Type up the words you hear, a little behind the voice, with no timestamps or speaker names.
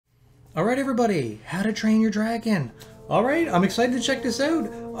Alright everybody, How to Train Your Dragon. Alright, I'm excited to check this out.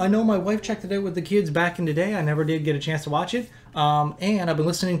 I know my wife checked it out with the kids back in the day. I never did get a chance to watch it. And I've been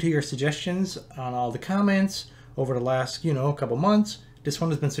listening to your suggestions on all the comments over the last, couple months. This one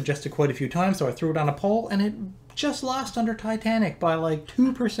has been suggested quite a few times, so I threw it on a poll and it just lost under Titanic by like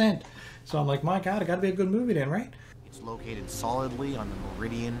 2%. So I'm like, my god, it gotta be a good movie then, right? It's located solidly on the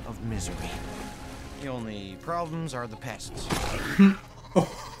meridian of misery. The only problems are the pests.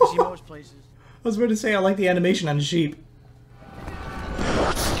 See most places. I was about to say I like the animation on the sheep.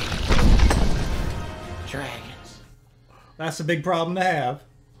 Dragons. That's a big problem to have.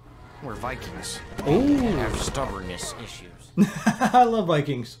 We're Vikings. Ooh. We have stubbornness issues. I love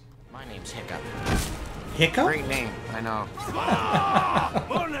Vikings. My name's Hiccup. Hiccup? Great name, I know.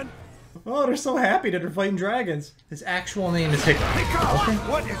 Oh, they're so happy that they're fighting dragons. His actual name is Hiccup. Okay.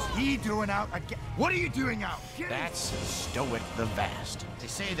 What is he doing out again? What are you doing out? That's Stoic the Vast. They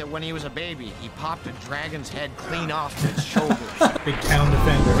say that when he was a baby, he popped a dragon's head clean off its shoulders. Big town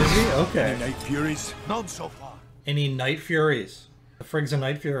defender, is he? Okay. Any Night Furies? None so far. Any Night Furies? The Friggs of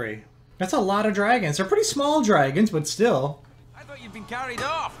Night Fury. That's a lot of dragons. They're pretty small dragons, but still. I thought you'd been carried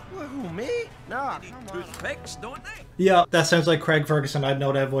off. Well, who, me? No, They need toothpicks, don't they? Yeah, that sounds like Craig Ferguson. I'd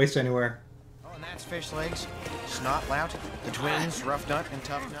know that voice anywhere. Oh, and that's Fish Legs, Snot Lout, the twins, Rough Nut and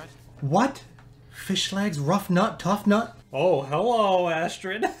Tough Nut. What? Fish legs, rough nut, tough nut? Oh, hello,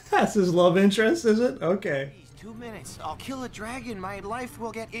 Astrid. That's his love interest, is it? Okay. 2 minutes. I'll kill a dragon. My life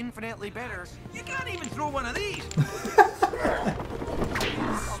will get infinitely better. You can't even throw one of these.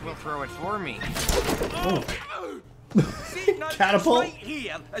 Will throw it for me. See, now Catapult? this right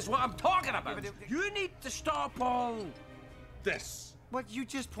here is what I'm talking about. You need to stop all this. What, you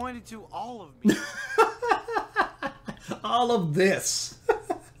just pointed to all of me. All of this.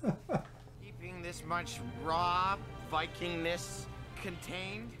 Keeping this much raw Vikingness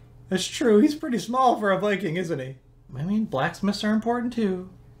contained? That's true. He's pretty small for a Viking, isn't he? I mean, blacksmiths are important too.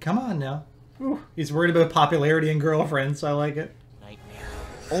 Come on now. Ooh, he's worried about popularity and girlfriends. I like it. Nightmare.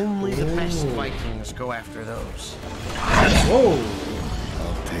 Only the best Vikings go after those. Whoa.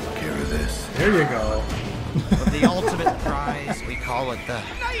 I'll take care of this. There you go. But the ultimate prize, we call it the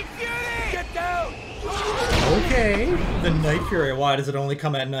Night Fury! Get down! Okay. The Night Fury. Why does it only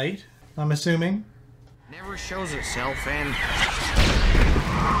come at night? I'm assuming. never shows itself and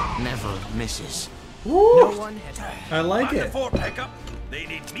never misses. Woo! No one has I like On the it. fort pickup, they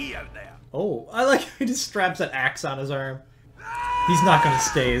need me out there. Oh, I like he just straps an axe on his arm. He's not gonna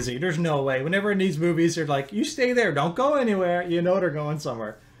stay, is he? There's no way. Whenever in these movies they're like, you stay there, don't go anywhere. You know they're going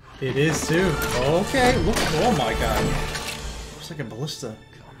somewhere. It is too. Okay, look. Oh my god. Looks like a ballista.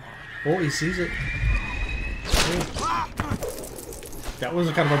 Oh, he sees it. Oh. That was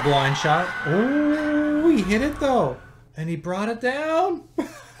a kind of a blind shot. Oh, he hit it though. And he brought it down.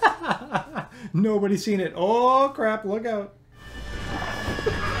 Nobody's seen it. Oh crap, look out.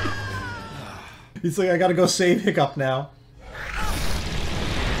 He's like, I gotta go save Hiccup now.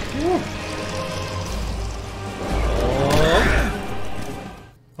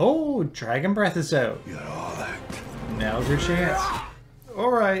 Oh, Dragon Breath is out. You're all that. Now's your chance.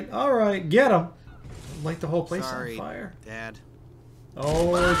 Alright, get him. Light the whole place Sorry, on fire. Dad.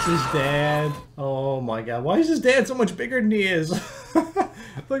 Oh, it's his dad. Oh my god, why is his dad so much bigger than he is?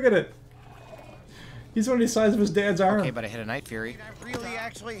 Look at it. He's only the size of his dad's arm. Okay, but I hit a Night Fury. I really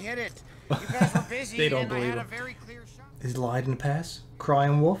actually hit it. You guys were busy They don't and I believe had a him. very clear shot. He's lied in the past.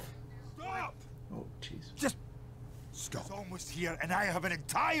 Crying wolf. Stop! Oh, jeez. Just stop. It's almost here, and I have an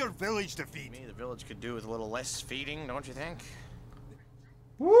entire village to feed. Me, the village could do with a little less feeding, don't you think?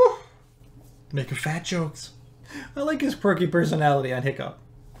 Woo! Making fat jokes. I like his quirky personality on Hiccup.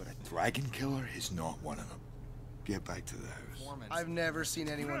 But a dragon killer is not one of them. Get back to the house. I've never seen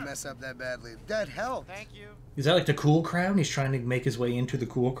anyone mess up that badly. That helped. Thank you. Is that like the cool crowd? He's trying to make his way into the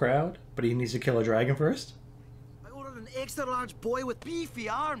cool crowd, but he needs to kill a dragon first? I ordered an extra large boy with beefy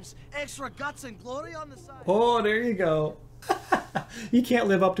arms, extra guts and glory on the side. Oh, there you go. He can't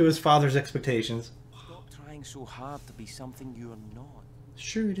live up to his father's expectations. Stop trying so hard to be something you're not.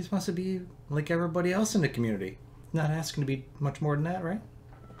 Sure, he just wants to be like everybody else in the community. Not asking to be much more than that, right?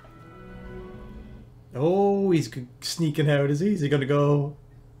 Oh, he's sneaking out, is he? Is he gonna go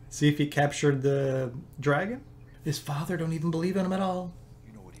see if he captured the dragon? His father don't even believe in him at all.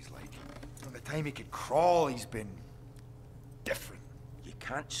 You know what he's like. From the time he could crawl, he's been different. You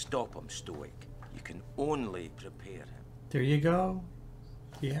can't stop him, Stoic. You can only prepare him. There you go.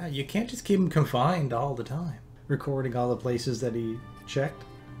 Yeah, you can't just keep him confined all the time. Recording all the places that he checked.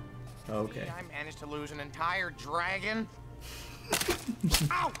 Okay. I managed to lose an entire dragon.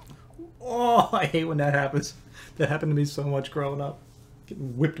 Ow! Oh, I hate when that happens. That happened to me so much growing up.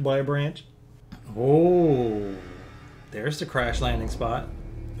 Getting whipped by a branch. Oh, there's the crash landing spot.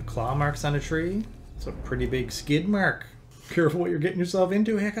 The claw marks on a tree. It's a pretty big skid mark. Careful what you're getting yourself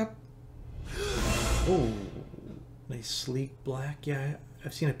into, Hiccup. Oh, nice sleek black. Yeah,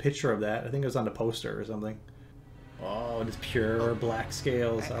 I've seen a picture of that. I think it was on the poster or something. Oh, it is pure black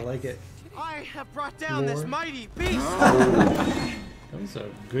scales. I like it. I have brought down this mighty beast. That was a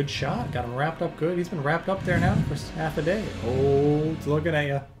good shot. Got him wrapped up good. He's been wrapped up there now for half a day. Oh, it's looking at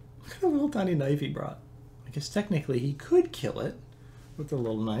you. Look at the little tiny knife he brought. I guess technically he could kill it with the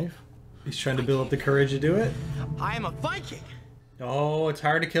little knife. He's trying to build up the courage to do it. I am a Viking. Oh, it's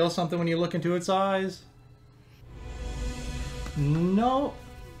hard to kill something when you look into its eyes. No.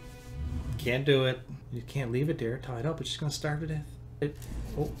 Can't do it. You can't leave it there tied up. It's just going to starve to death.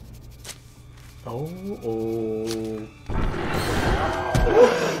 Oh. Oh.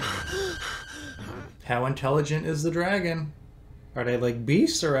 How intelligent is the dragon? Are they like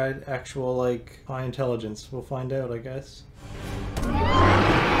beasts or actual like high intelligence? We'll find out, I guess.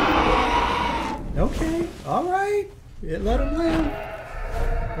 Okay, alright. Let him live.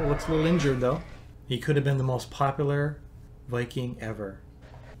 Oh, looks a little injured though. He could have been the most popular Viking ever.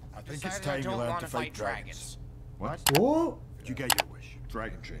 I think it's time you learn to fight dragons. What? Whoa! You get your wish.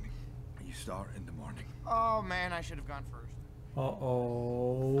 Dragon training. You start in the morning. Oh man, I should have gone first.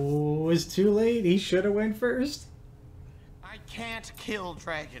 Uh-oh. It's too late. He should have went first. I can't kill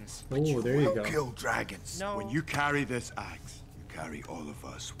dragons. Oh, there you go. Kill dragons. No. When you carry this axe, you carry all of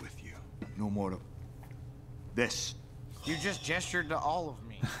us with you. No more of this. You just gestured to all of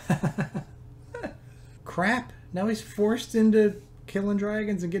me. Crap. Now he's forced into killing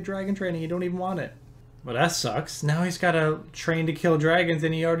dragons and get dragon training. He don't even want it. Well, that sucks. Now he's got to train to kill dragons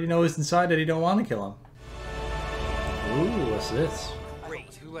and he already knows inside that he don't want to kill them. Ooh, what's this?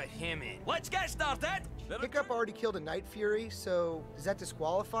 Great, who let him in? Let's get started! Hiccup already killed a Night Fury, so does that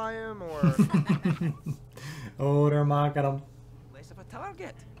disqualify him, or...? Oh, they're mocking him. Less of a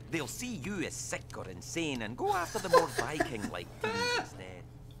target. They'll see you as sick or insane and go after the more Viking-like things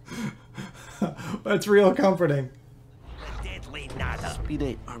instead. That's real comforting. The deadly nada. Speed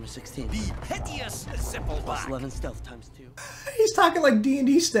 8, armor 16. The hideous Zippleback. 11 stealth times 2. He's talking like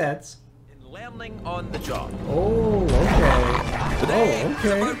D&D stats. In learning on the job. Oh, okay. Today, Oh, it's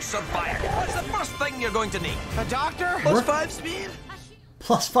okay. about survival. What's the first thing you're going to need? A doctor? Plus 5 speed?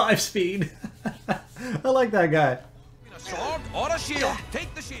 +5 speed. I like that guy. A sword or a shield.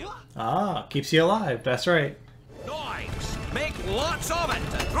 Take the shield. Ah, keeps you alive. That's right. Knives. Make lots of it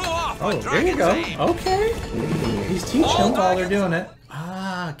to throw off Oh, a there you dragon's go. aim. Okay. He's teaching All them while they're dragons. doing it.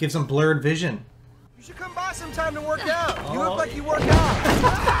 Ah, gives them blurred vision. You should come by sometime to work out. You Oh. look like you work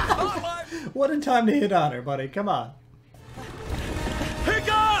out. Not like What a time to hit on her, buddy. Come on.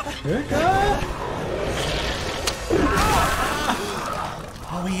 Hiccup! Hiccup!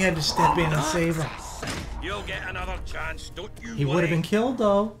 Oh, he had to step in and save him. You'll get another chance, don't you? He would have been killed,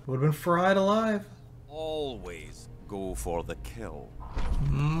 though. Would have been fried alive. Always go for the kill.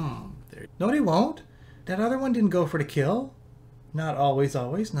 No, he won't. That other one didn't go for the kill. Not always,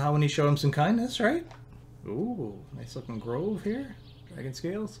 always. Not when he showed him some kindness, right? Ooh, nice looking grove here. Dragon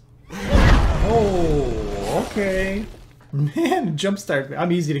scales. Oh, okay. Man, jump start.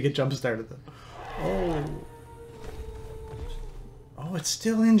 I'm easy to get jump started though. Oh. Oh, it's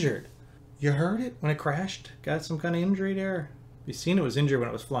still injured. You heard it when it crashed? Got some kind of injury there? You seen it was injured when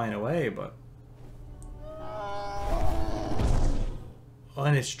it was flying away, but... Oh,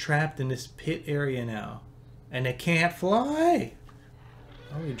 and it's trapped in this pit area now. And it can't fly!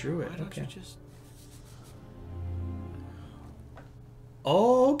 Oh, he drew it. Okay.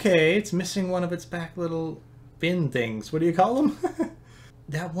 Oh, okay. It's missing one of its back little fin things. What do you call them?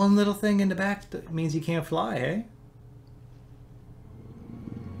 That one little thing in the back that means he can't fly, eh?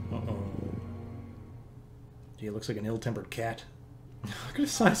 Uh-oh. He looks like an ill-tempered cat. Look at the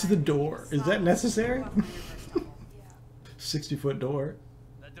size of the door. Is that necessary? 60-foot door.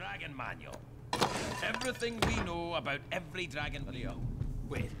 The Dragon Manual. Everything we know about every dragon player.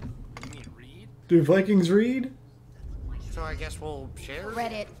 Wait, you mean read? Do Vikings read? So I guess we'll share?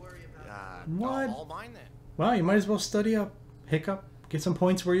 Reddit. What? All mine then. Well, you might as well study up. Hiccup. Get some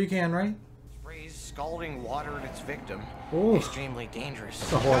points where you can, right? Sprays scalding water at its victim. Ooh. Extremely dangerous.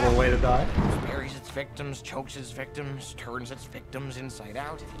 It's a horrible way to die. Buries its victims, chokes its victims, turns its victims inside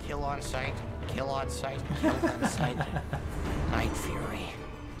out. Kill on sight, kill on sight, kill on sight. Night Fury.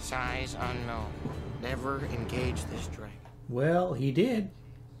 Size unknown. Never engage this dragon. Well, he did.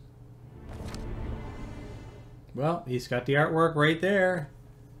 Well, he's got the artwork right there.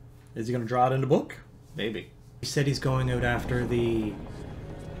 Is he going to draw it in the book? Maybe. He said he's going out after the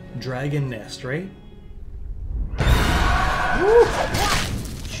dragon nest, right? Woo!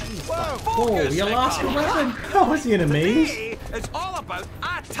 Whoa, you lost your weapon! Oh, was he in a maze? Today, it's all about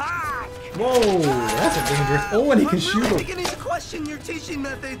attack. Whoa, that's a dangerous... Oh, and he can shoot him. beginning to question your teaching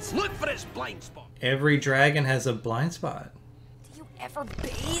methods. Look for its blind spot. Every dragon has a blind spot. Do you ever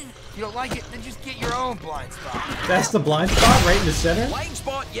bathe? If you don't like it, then just get your own blind spot. That's the blind spot right in the center? Blind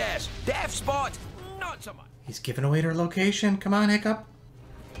spot, yes. Deaf spot, not so much. He's giving away their location. Come on, Hiccup.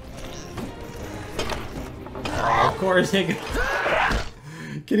 Oh, of course, Hiccup.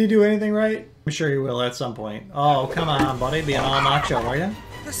 Can he do anything right? I'm sure he will at some point. Oh, come on, buddy. Being all macho, are you?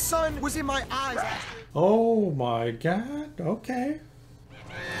 The sun was in my eyes. Oh my god. Okay.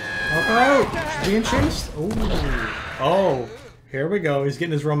 Oh, being chased. Ooh. Oh, here we go. He's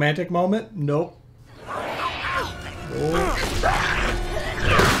getting his romantic moment. Nope. Oh.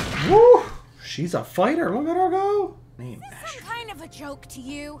 Woo! She's a fighter. Look at her go. Name Is this some kind of a joke to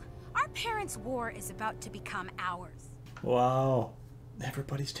you? Our parents' war is about to become ours. Wow.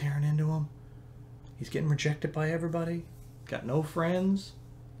 Everybody's tearing into him. He's getting rejected by everybody. Got no friends.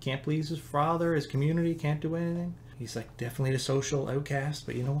 Can't please his father, his community, can't do anything. He's like definitely a social outcast,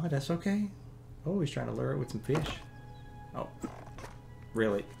 but you know what? That's okay. Oh, he's trying to lure it with some fish. Oh.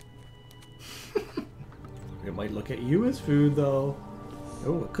 Really? It might look at you as food, though.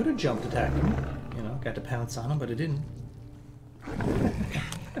 Oh, it could have jumped attacked him. You know, got to pounce on him, but it didn't.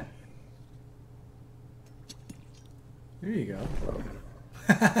 There you go.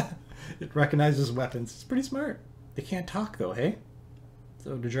 It recognizes weapons. It's pretty smart. They can't talk, though, hey?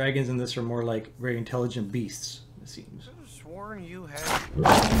 So the dragons in this are more like very intelligent beasts, it seems. I sworn you had.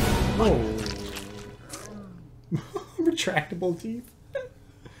 Oh. Retractable teeth. I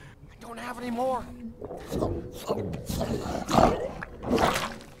don't have any more.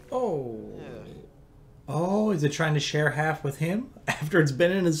 Oh. Oh, is it trying to share half with him after it's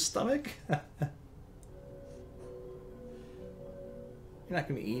been in his stomach? You're not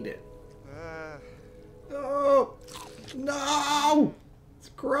going to eat it. Oh, no! It's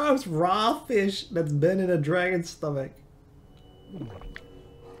gross raw fish that's been in a dragon's stomach.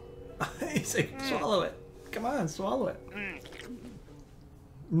 He's like, swallow it. Come on, swallow it.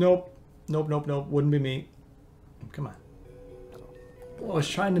 Nope. Nope, nope, nope. Wouldn't be me. Come on. Oh, I was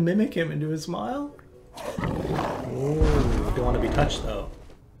trying to mimic him and do a smile. Oh, don't want to be touched though.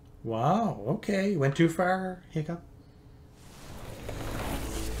 Wow, okay. Went too far, Hiccup.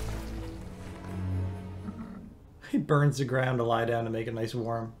 He burns the ground to lie down to make it nice and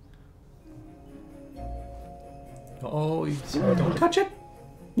warm. Oh, don't touch it!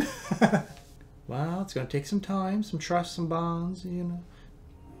 Well, it's gonna take some time, some trust, some bonds, you know.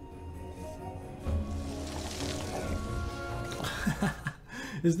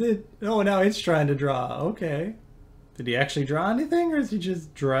 Is it? Oh, now it's trying to draw. Okay. Did he actually draw anything, or is he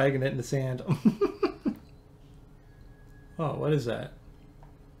just dragging it in the sand? Oh, what is that?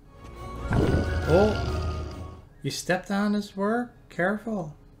 Oh! You stepped on his work?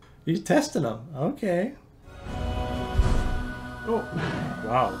 Careful. He's testing him. Okay. Oh.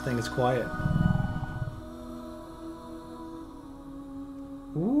 Wow, the thing is quiet.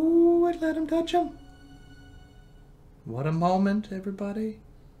 Ooh, it let him touch him. What a moment, everybody.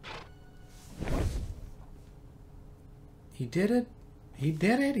 He did it. He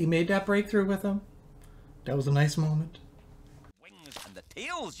did it. He made that breakthrough with him. That was a nice moment. Wings and the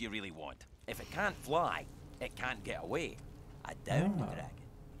tails you really want. If it can't fly, it can't get away. I doubt the dragon.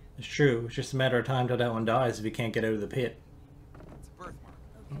 It's true. It's just a matter of time till that one dies if he can't get out of the pit. It's a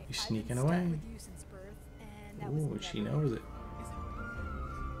birthmark. He's sneaking away. Ooh, she knows it.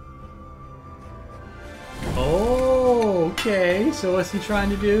 Oh, okay. So what's he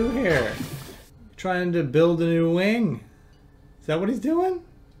trying to do here? Trying to build a new wing. Is that what he's doing?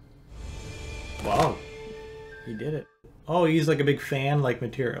 Wow. He did it. Oh, he's like a big fan-like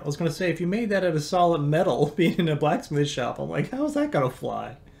material. I was going to say, if you made that out of solid metal, being in a blacksmith shop, I'm like, how's that going to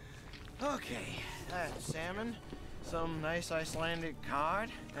fly? Okay, that's salmon, some nice Icelandic cod,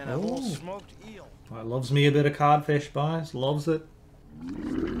 and a whole smoked eel. Well, loves me a bit of codfish, boys. Loves it.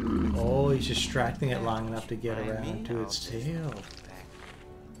 Oh, he's distracting it long enough to get around to its tail.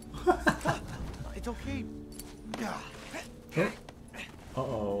 It's okay.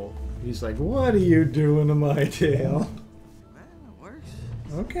 Uh-oh. He's like, what are you doing to my tail? Man, it works.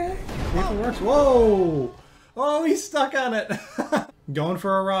 Okay. If it works. Whoa! Oh, he's stuck on it. Going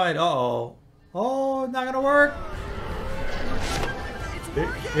for a ride. Uh-oh. Oh, not gonna work.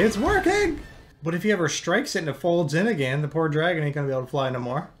 It's working! But if he ever strikes it and it folds in again, the poor dragon ain't gonna be able to fly no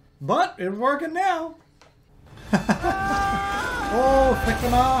more. But it's working now. Oh, flicked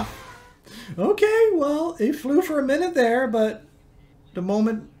him off. Okay, well, it flew for a minute there, but the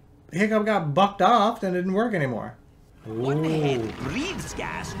moment Hiccup got bucked off, then it didn't work anymore. One head Ooh. breathes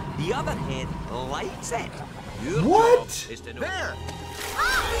gas, the other head lights it. Your What? job is to know There!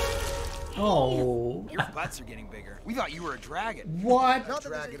 Oh. Your butts are getting bigger. We thought you were a dragon. What? Not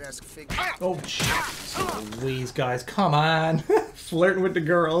dragon-esque figure. Oh, jeez. Louise, guys, come on. Flirting with the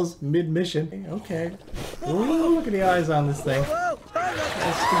girls mid-mission. Okay. Ooh, look at the eyes on this thing. Whoa!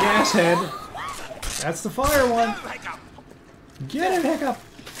 That's the gas head. That's the fire one. Get it, Hiccup.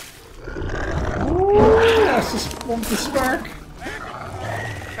 Ooh, that's the spark.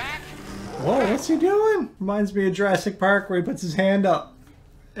 Whoa, what's he doing? Reminds me of Jurassic Park where he puts his hand up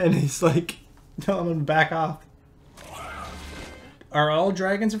and he's like telling him to back off. Are all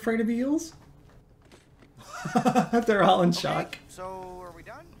dragons afraid of eels? They're all in shock. So, are we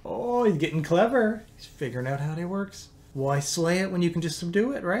done? Oh, he's getting clever. He's figuring out how they works. Why slay it when you can just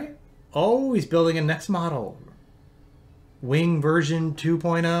subdue it, right? Oh, he's building a next model. Wing version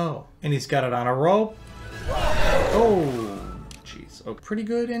 2.0. And he's got it on a rope. Oh, jeez. Oh, pretty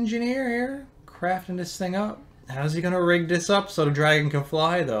good engineer here. Crafting this thing up. How's he going to rig this up so the dragon can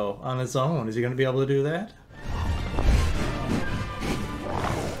fly, though, on its own? Is he going to be able to do that?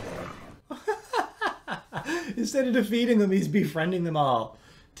 Instead of defeating them, he's befriending them all.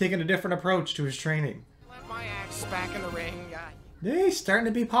 Taking a different approach to his training. Let my axe back in the ring. Yeah, he's starting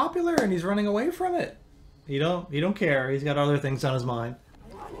to be popular and he's running away from it. He don't care. He's got other things on his mind.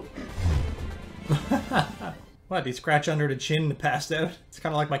 What? He scratched under the chin and passed out? It's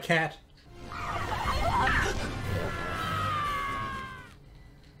kind of like my cat.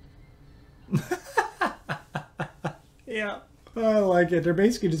 Yeah, I like it. They're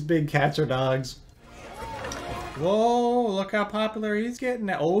basically just big cats or dogs. Whoa, look how popular he's getting.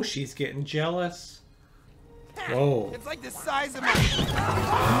 Oh, she's getting jealous. Whoa. It's like the size of my...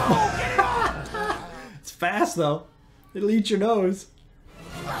 It's fast, though. It'll eat your nose.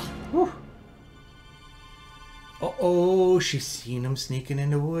 Whew. Uh-oh, she's seen him sneaking in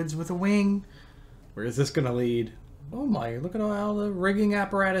the woods with a wing. Where is this gonna lead? Oh my, look at all the rigging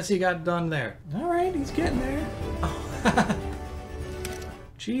apparatus he got done there. Alright, he's getting there.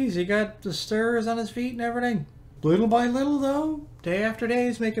 Jeez, he got the stirs on his feet and everything. Little by little, though. Day after day,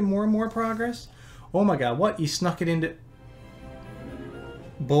 he's making more and more progress. Oh my god, what? You snuck it into...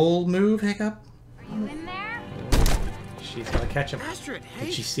 Bold move, Hiccup. Are you in there? She's gonna catch him. Astrid, hey!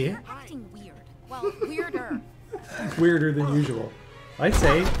 Did she see it? You're acting weird. Well, weirder. Weirder than usual. I'd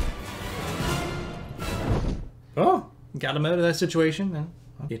say. Oh, got him out of that situation. And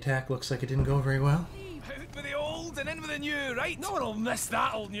the attack looks like it didn't go very well. Out with the old and in with the new, right? No one will miss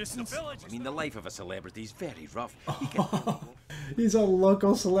that old nuisance. I mean, the life of a celebrity is very rough. He's a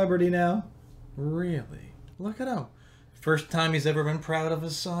local celebrity now. Really? Look at him. First time he's ever been proud of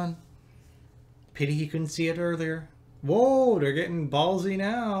his son. Pity he couldn't see it earlier. Whoa, they're getting ballsy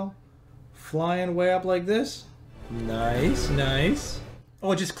now. Flying way up like this. Nice, nice.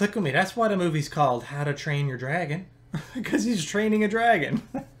 Oh, just click with me. That's why the movie's called How to Train Your Dragon. Because he's training a dragon.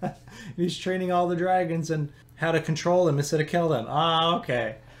 He's training all the dragons and how to control them instead of kill them. Ah,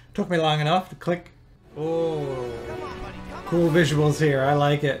 okay. Took me long enough to click. Oh, cool visuals here. I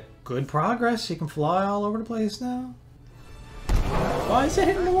like it. Good progress. He can fly all over the place now. Why is it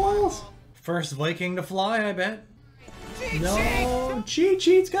hitting the walls? First Viking to fly, I bet. No,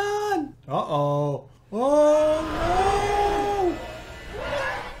 Cheat's gone. Uh-oh. Oh, no.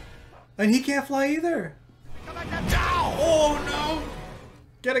 And he can't fly either. Oh, no.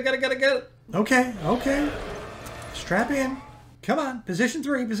 Get it. Okay, okay. Strap in. Come on. Position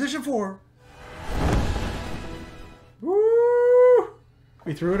 3, position 4. Woo!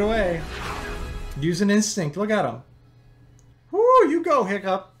 We threw it away. Using instinct. Look at him. Woo! You go,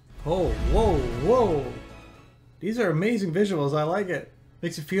 Hiccup. Oh, whoa. These are amazing visuals. I like it.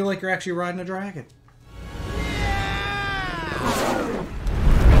 Makes you feel like you're actually riding a dragon.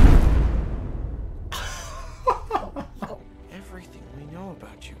 Everything we know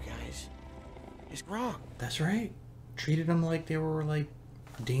about you guys is wrong. That's right. Treated them like they were like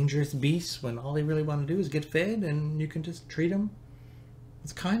dangerous beasts when all they really want to do is get fed, and you can just treat them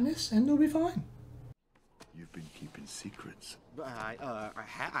with kindness and they'll be fine. You've been keeping secrets. I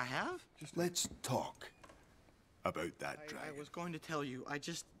have? Let's talk about that dragon. I was going to tell you. I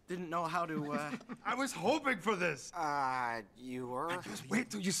just didn't know how to, I was hoping for this. You were? Just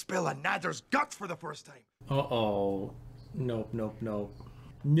wait till you spill a nadder's guts for the first time. Uh-oh. Nope.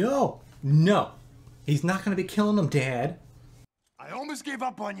 No. He's not going to be killing them, Dad. I almost gave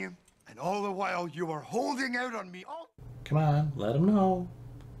up on you, and all the while you were holding out on me. Oh. Come on, let him know.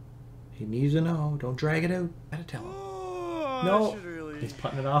 He needs to know. Don't drag it out. Gotta tell him. No. He's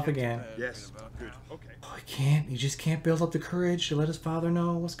putting it off again. Yes. Good. Okay. Oh, he can't. He just can't build up the courage to let his father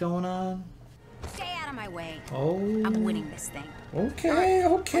know what's going on. Stay out of my way. Oh. I'm winning this thing. Okay,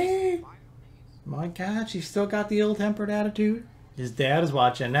 okay. My God, she's still got the ill-tempered attitude. His dad is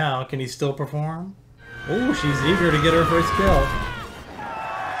watching now. Can he still perform? Oh, she's eager to get her first kill.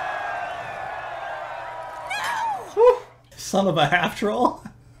 No! Whew. Son of a half-troll.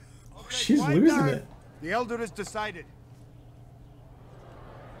 Oh, she's losing it. The Elder has decided.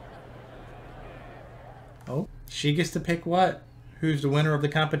 Oh, she gets to pick what? Who's the winner of the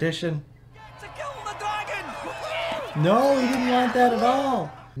competition? To kill the dragon! No, he didn't want that at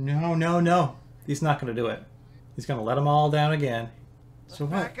all. No, no, no. He's not going to do it. He's going to let them all down again. So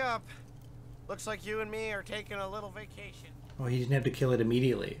what? Back up. Looks like you and me are taking a little vacation. Oh, he didn't have to kill it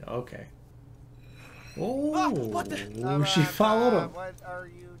immediately. Okay. Oh, what the? she followed him. What are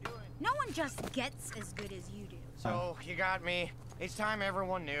you doing? No one just gets as good as you do. So, you got me. It's time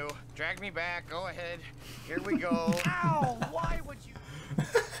everyone knew. Drag me back. Go ahead. Here we go. Ow! Why would you?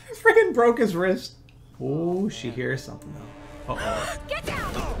 Friggin' broke his wrist. Oh, she hears something though. Uh-oh. Get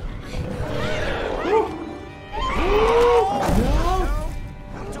down! No!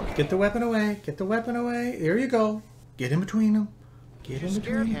 Get the weapon away. Get the weapon away. There you go. Get in between them. Get in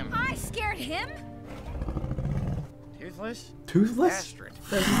between him. I scared him? Toothless? Toothless? Astrid.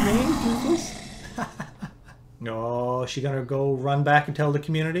 That's his name? Toothless? No, she gonna go run back and tell the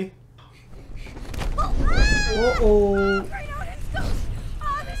community? Uh-oh.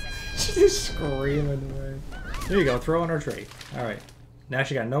 She's screaming away. There you go, throw in her tree. Alright. Now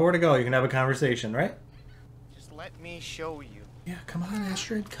she got nowhere to go. You can have a conversation, right? Just let me show you. Yeah, come on,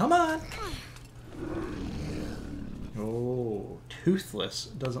 Astrid. Come on. Oh, Toothless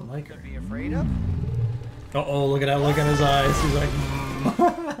doesn't like her. Be afraid of? Uh-oh, look at that look in his eyes. He's like,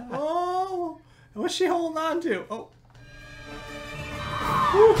 oh, what's she holding on to? Oh.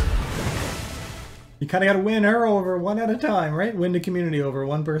 Whew. You kind of got to win her over one at a time, right? Win the community over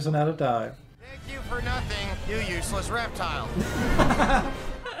one person at a time. Thank you for nothing, you useless reptile.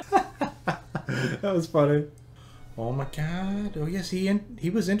 That was funny. Oh my God. Oh yes, he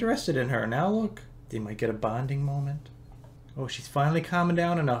was interested in her. Now look, they might get a bonding moment. Oh, she's finally calming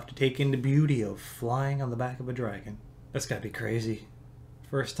down enough to take in the beauty of flying on the back of a dragon. That's gotta be crazy.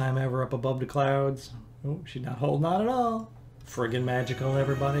 First time ever up above the clouds. Oh, she's not holding on at all. Friggin' magical,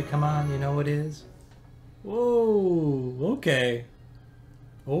 everybody. Come on, you know it is. Whoa, okay.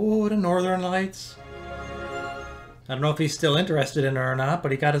 Oh, the Northern Lights. I don't know if he's still interested in her or not,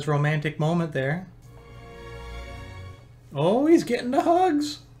 but he got his romantic moment there. Oh, he's getting the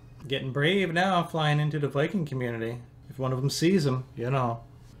hugs. Getting brave now, flying into the Viking community. If one of them sees him, you know.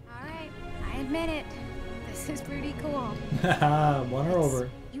 Alright, I admit it. This is pretty cool. Haha, won her over.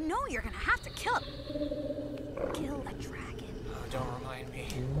 You know you're gonna have to kill him. Kill a dragon. Oh, don't remind me.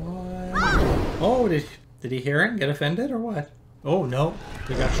 What? Oh, did he hear it? Get offended or what? Oh, no.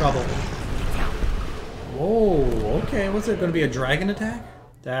 He got trouble. Whoa, okay. What's it going to be, a dragon attack?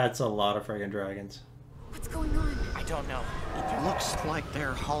 That's a lot of friggin' dragons. What's going on? I don't know. It looks like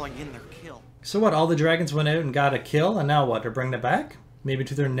they're hauling in their kill. So what, all the dragons went out and got a kill, and now what, they're bringing it back? Maybe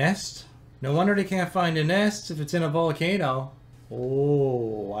to their nest? No wonder they can't find a nest if it's in a volcano.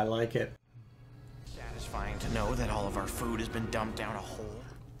 Oh, I like it. Satisfying to know that all of our food has been dumped down a hole.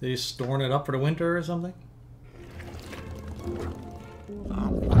 They just storing it up for the winter or something?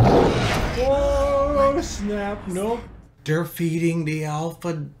 Oh, snap. Nope. They're feeding the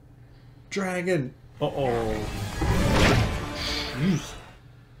alpha dragon. Uh-oh. Jeez.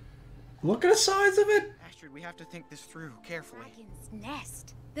 Look at the size of it. Astrid, we have to think this through carefully. Dragon's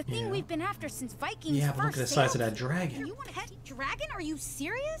nest. The thing we've been after since Vikings Yeah, but look first at the size of sailed. that dragon. You want to head dragon? Are you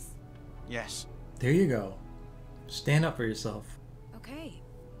serious? Yes. There you go. Stand up for yourself. Okay,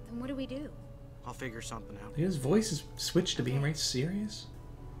 then what do we do? I'll figure something out. His voice is switched to being right serious.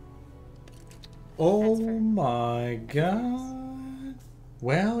 Oh my God.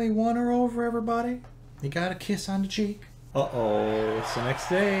 Well, he won her over, everybody. He got a kiss on the cheek. Uh-oh, it's the next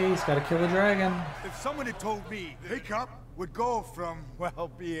day. He's got to kill a dragon. If someone had told me the Hiccup would go from, well,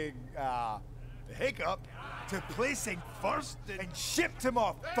 being, the Hiccup to placing first and shipped him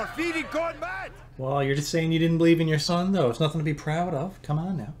off for feeding gone mad. Well, you're just saying you didn't believe in your son, though. It's nothing to be proud of. Come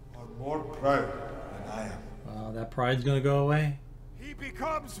on now. I'm more proud than I am. Well, that pride's gonna go away. He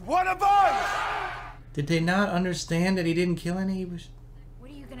becomes one of us! Did they not understand that he didn't kill any? He was...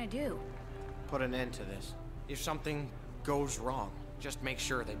 What are you gonna do? Put an end to this. If something goes wrong, just make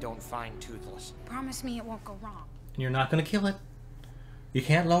sure they don't find Toothless. Promise me it won't go wrong. And you're not gonna kill it. You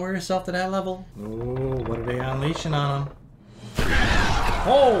can't lower yourself to that level. Oh, what are they unleashing on him?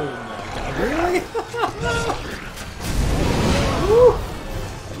 Oh my God, really? Woo.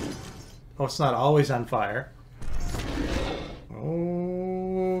 Oh, it's not always on fire.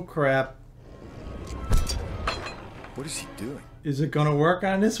 Oh, crap. What is he doing? Is it gonna work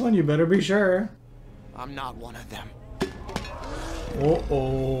on this one? You better be sure. I'm not one of them.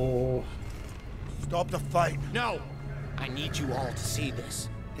 Uh-oh. Stop the fight. No! I need you all to see this.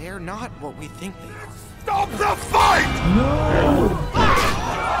 They're not what we think they are. Stop the fight! No!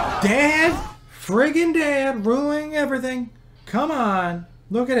 Dad! Friggin' Dad ruining everything. Come on.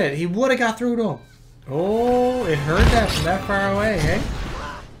 Look at it. He would have got through to him. Oh, it heard that from that far away, hey?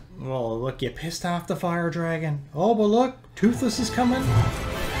 Well, look, you pissed off the fire dragon. Oh, but look, Toothless is coming.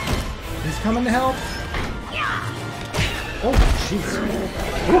 He's coming to help. Oh, jeez.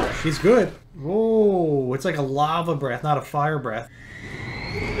 Oh, she's good. Whoa, it's like a lava breath, not a fire breath.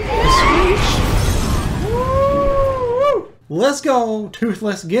 Woo! Let's go,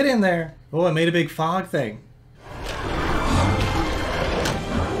 Toothless, get in there. Oh, it made a big fog thing.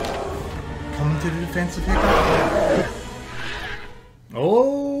 Coming to the defensive Hiccup.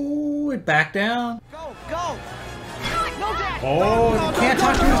 Oh, it backed down. Go! Go! No, Dad! Oh, you can't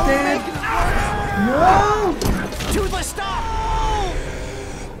talk to his dad. No! Toothless, stop!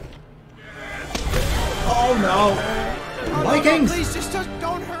 Oh no! Vikings! Please, just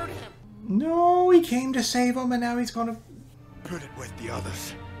don't hurt him. No, he came to save him, and now he's gonna. Put it with the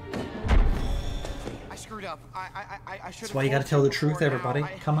others. I screwed up. I should. That's why you gotta tell the truth, everybody.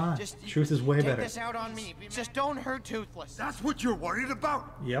 Come on, truth is way take better. This out on me. Just don't hurt Toothless. That's what you're worried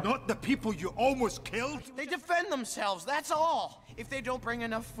about? Yep. Not the people you almost killed? They defend themselves, that's all. If they don't bring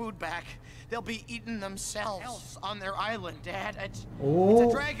enough food back, they'll be eating themselves on their island, Dad. It's a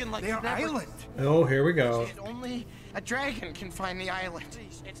dragon like Their you've never... island? Oh, here we go. Only a dragon can find the island.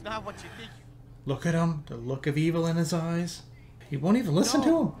 It's not what you think. Look at him, the look of evil in his eyes. He won't even listen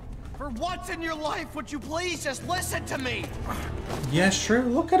to him. For once in your life, would you please just listen to me? Yes, true.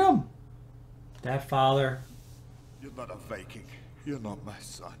 Look at him. That father. You're not a Viking. You're not my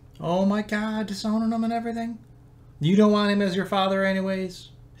son. Oh my God, disowning him and everything. You don't want him as your father anyways.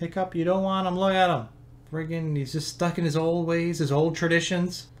 Hiccup, you don't want him. Look at him. Friggin', he's just stuck in his old ways, his old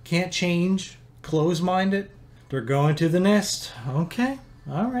traditions. Can't change. Close-minded. They're going to the nest. Okay.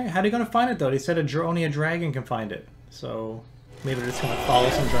 Alright. How are they going to find it, though? They said only a dragon can find it. So, maybe they're just going to follow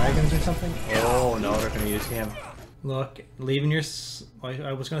some dragons or something? Oh, no, they're going to use him. Look, leaving your...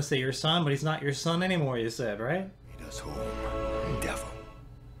 I was going to say your son, but he's not your son anymore, you said, right? Lead us home. Devil.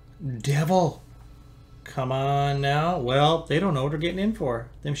 Devil! Come on now. Well, they don't know what they're getting in for.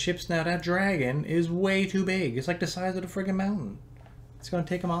 Them ships now, that dragon is way too big. It's like the size of the friggin' mountain. It's going to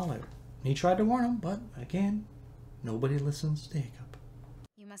take them all out. He tried to warn them, but again, nobody listens to Hiccup.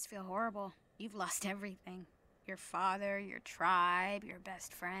 You must feel horrible. You've lost everything. Your father, your tribe, your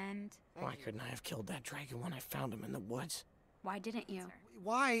best friend. Why couldn't I have killed that dragon when I found him in the woods? Why didn't you?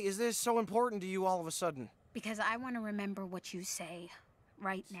 Why is this so important to you all of a sudden? Because I want to remember what you say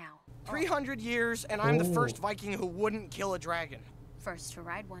right now. 300 years, and I'm the first Viking who wouldn't kill a dragon. First to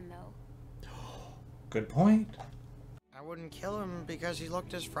ride one, though. Good point. I wouldn't kill him because he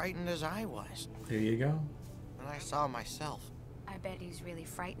looked as frightened as I was. There you go. And I saw myself. I bet he's really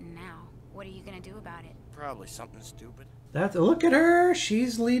frightened now. What are you gonna do about it? Probably something stupid. Look at her.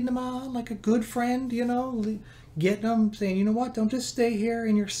 She's leading him on like a good friend, you know, getting him, saying, you know what, don't just stay here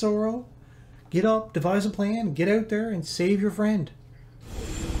in your sorrow. Get up, devise a plan, get out there and save your friend.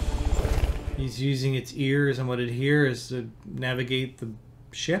 He's using its ears and what it hears to navigate the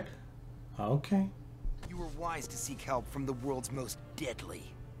ship. Okay. You were wise to seek help from the world's most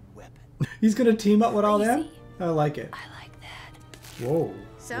deadly weapon. He's gonna team up with all them? I like it. I like that. Whoa.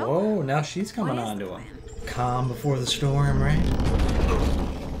 So? Whoa, now she's coming on to him. Calm before the storm, right?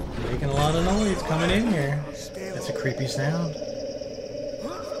 Making a lot of noise coming in here. That's a creepy sound.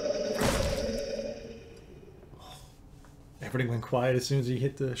 Everything went quiet as soon as he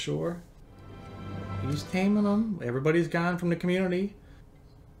hit the shore. He's taming them. Everybody's gone from the community.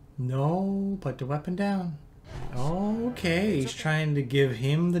 No, put the weapon down. Okay, he's trying to give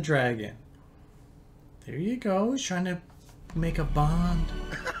him the dragon. There you go. He's trying to make a bond.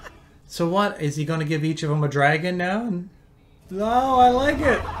 So what? Is he going to give each of them a dragon now? No, I like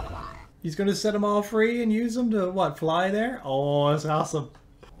it. He's going to set them all free and use them to, what, fly there? Oh, that's awesome.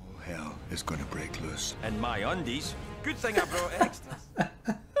 Oh, hell is going to break loose. And my undies. Good thing I brought extras.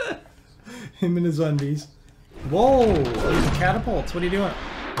 Him and his undies. Whoa! These are catapults. What are you doing?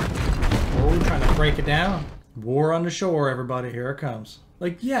 Oh, trying to break it down. War on the shore, everybody. Here it comes.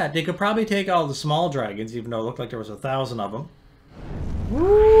 Like, yeah, they could probably take all the small dragons, even though it looked like there was 1,000 of them.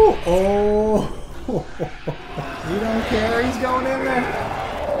 Woo! Oh! You don't care. He's going in there.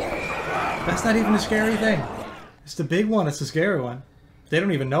 That's not even a scary thing. It's the big one. It's the scary one. They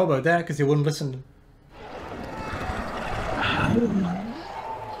don't even know about that because they wouldn't listen.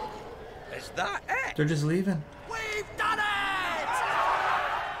 Is that it? They're just leaving. We've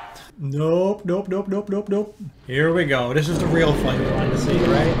Nope, nope, nope, nope, nope, nope. Here we go. This is the real fight we wanted to see,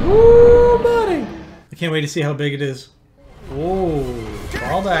 right? Woo, buddy! I can't wait to see how big it is. Whoa,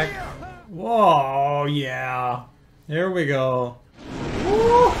 fall back. Whoa, yeah. There we go.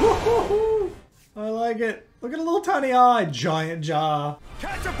 Woo, I like it. Look at a little tiny eye, giant jaw.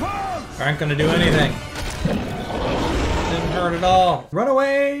 Aren't gonna do anything. Didn't hurt at all. Run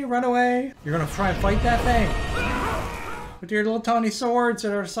away, run away. You're gonna try and fight that thing with your little tiny swords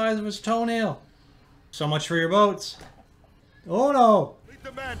that are the size of his toenail. So much for your boats. Oh no. Lead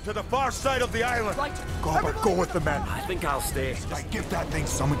the men to the far side of the island. Go with the men. I think I'll stay. Just give that thing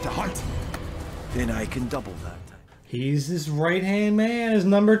someone to hunt. Then I can double that. He's his right-hand man, his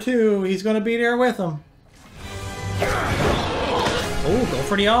number 2. He's gonna be there with him. Oh, go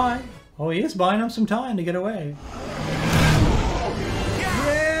for the eye. Oh, he is buying him some time to get away.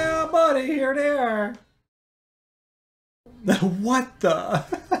 Yeah, buddy, here they are. What the?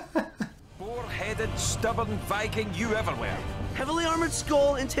 Four-headed, stubborn Viking you ever were. Heavily armored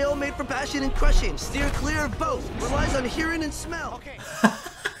skull and tail made for passion and crushing. Steer clear of both. Relies on hearing and smell. Okay.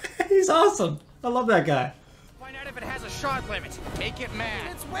 He's awesome. I love that guy. Find out if it has a shot limit. Make it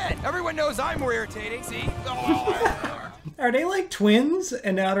mad. It's wet. Everyone knows I'm more irritating, see? Are they like twins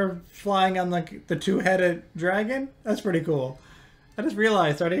and now they're flying on like the two-headed dragon? That's pretty cool. I just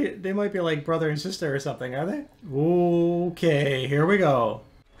realized, are they might be like brother and sister or something, are they? Okay, here we go.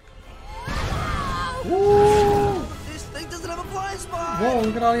 Woo! This thing doesn't have a blind spot. Whoa,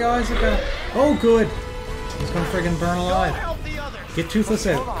 look at all the eyes it got. Oh, good. He's gonna friggin' burn alive. Get Toothless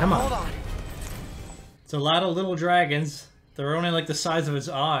out. Come on. It's a lot of little dragons. They're only like the size of his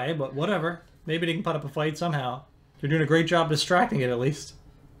eye, but whatever. Maybe they can put up a fight somehow. They're doing a great job distracting it, at least.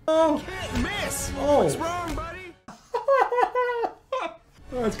 Oh! Can't miss. Oh! What's wrong, buddy?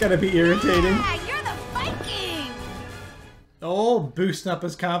 Oh, it's gotta be irritating. Yeah, you're the Viking! Oh, boosting up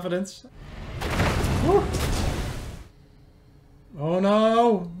his confidence. Woo. Oh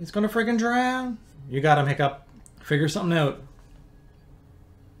no! He's gonna friggin' drown. You got him, Hiccup. Figure something out.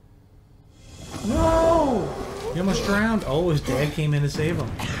 No! He almost drowned. Oh, his dad came in to save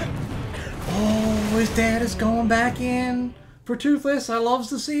him. Oh, his dad is going back in for Toothless. I loves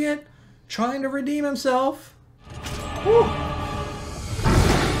to see it. Trying to redeem himself. Woo!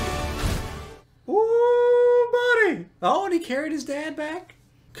 Ooh, buddy! Oh, and he carried his dad back?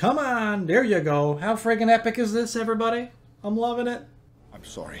 Come on, there you go. How friggin' epic is this, everybody? I'm loving it. I'm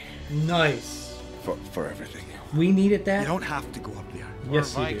sorry Nice. for everything. We needed that. You don't have to go up there.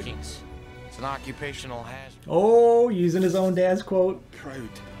 Yes, We're you do. Vikings. It's an occupational hazard. Oh, using his own dad's quote. Proud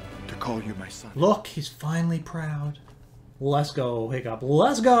to call you my son. Look, he's finally proud. Let's go, Hiccup.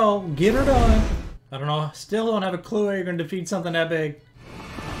 Let's go. Get her done. I don't know. Still don't have a clue how you're going to defeat something that big.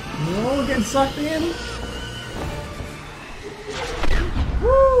 No, getting sucked in.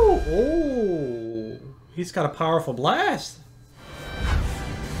 Woo! Oh, he's got a powerful blast.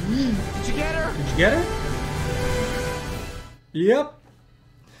 Did you get her? Did you get her? Yep.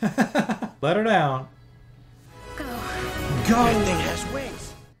 Let her down. Go. Go. That thing has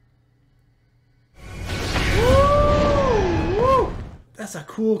wings. Woo! Woo! That's a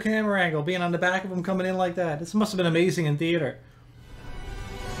cool camera angle, being on the back of him coming in like that. This must have been amazing in theater.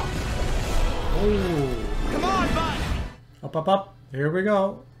 Oh. Come on, bud. Up, up, up. Here we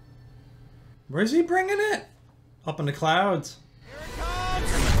go. Where's he bringing it? Up in the clouds. Here it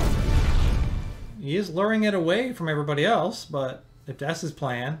comes. He is luring it away from everybody else, but if that's his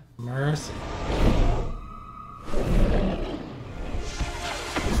plan, mercy.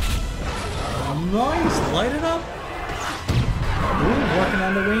 Nice, light it up. Ooh, working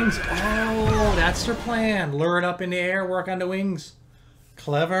on the wings. Oh, that's their plan. Lure it up in the air, work on the wings.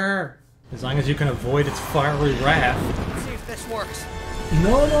 Clever. As long as you can avoid its fiery wrath. Let's see if this works.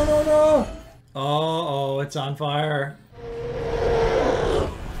 No, no, no, no. Oh, it's on fire.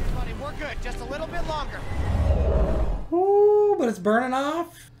 Buddy, we're good. Just a little bit longer. Ooh, but it's burning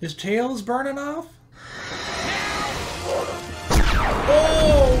off. His tail's burning off.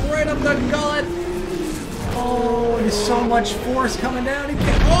 Oh, right up the gullet. Oh, there's so much force coming down. He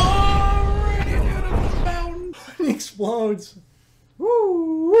can't. Oh, right into the mountain. He explodes.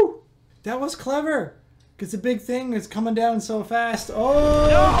 Woo, woo. That was clever. Because the big thing is coming down so fast. Oh.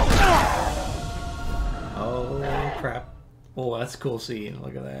 No. Oh, crap. Oh, that's a cool scene.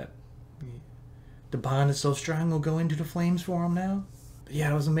 Look at that. The bond is so strong, we'll go into the flames for him now. But yeah,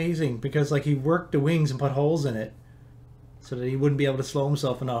 it was amazing because like he worked the wings and put holes in it so that he wouldn't be able to slow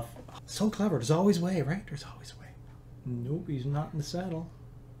himself enough. So clever. There's always a way, right? There's always a way. Nope, he's not in the saddle.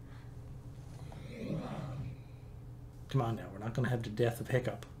 Come on now, we're not going to have the death of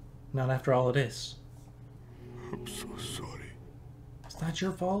Hiccup. Not after all of this. I'm so sorry. It's not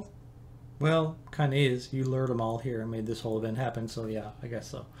your fault. Well, kind of is. You lured them all here and made this whole event happen, so yeah, I guess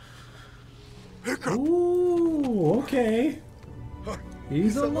so. Ooh, okay.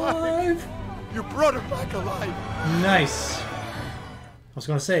 He's alive. You brought him back alive. Nice. I was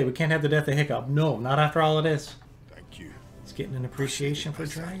going to say, we can't have the death of Hiccup. No, not after all of this. Thank you. He's getting an appreciation for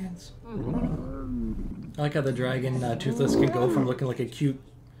dragons. I like how the dragon Toothless can go from looking like a cute,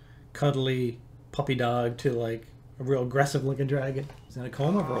 cuddly puppy dog to like a real aggressive looking dragon. He's in a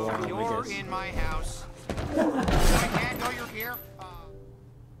coma for a while, I You're guess. in my house. I can't know you're here.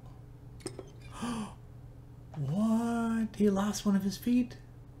 What? He lost one of his feet?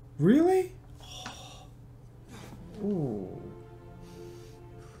 Really? Ooh.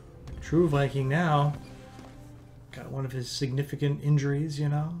 True Viking now. Got one of his significant injuries, you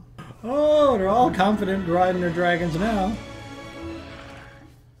know. Oh, they're all confident riding their dragons now.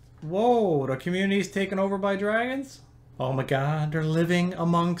 Whoa, the community's taken over by dragons? Oh my god, they're living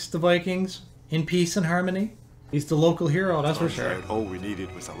amongst the Vikings in peace and harmony. He's the local hero, that's for sure. All we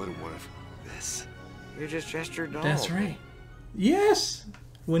needed was a little more of this. You're just your dog. That's right. Yes!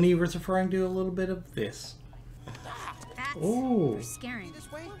 When he was referring to a little bit of this. That's Oh. scary.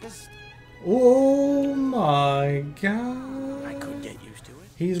 This way? Oh my god. I could get used to it.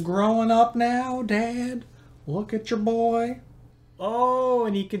 He's growing up now, Dad. Look at your boy. Oh,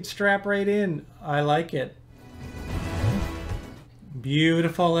 and he can strap right in. I like it.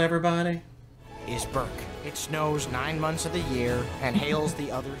 Beautiful, everybody. Is Burke. It snows 9 months of the year and hails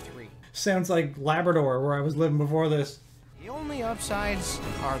the other 3. Sounds like Labrador, where I was living before this. The only upsides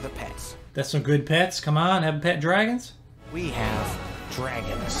are the pets. That's some good pets. Come on, have pet dragons. We have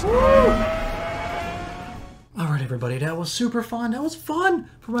dragons. Alright everybody, that was super fun. That was fun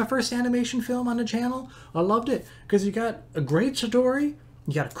for my first animation film on the channel. I loved it because you got a great story,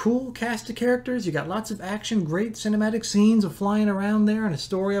 you got a cool cast of characters, you got lots of action, great cinematic scenes of flying around there, and a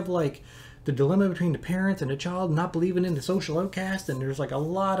story of like the dilemma between the parents and the child not believing in the social outcast, and there's like a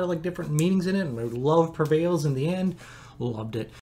lot of like different meanings in it, and love prevails in the end. Loved it.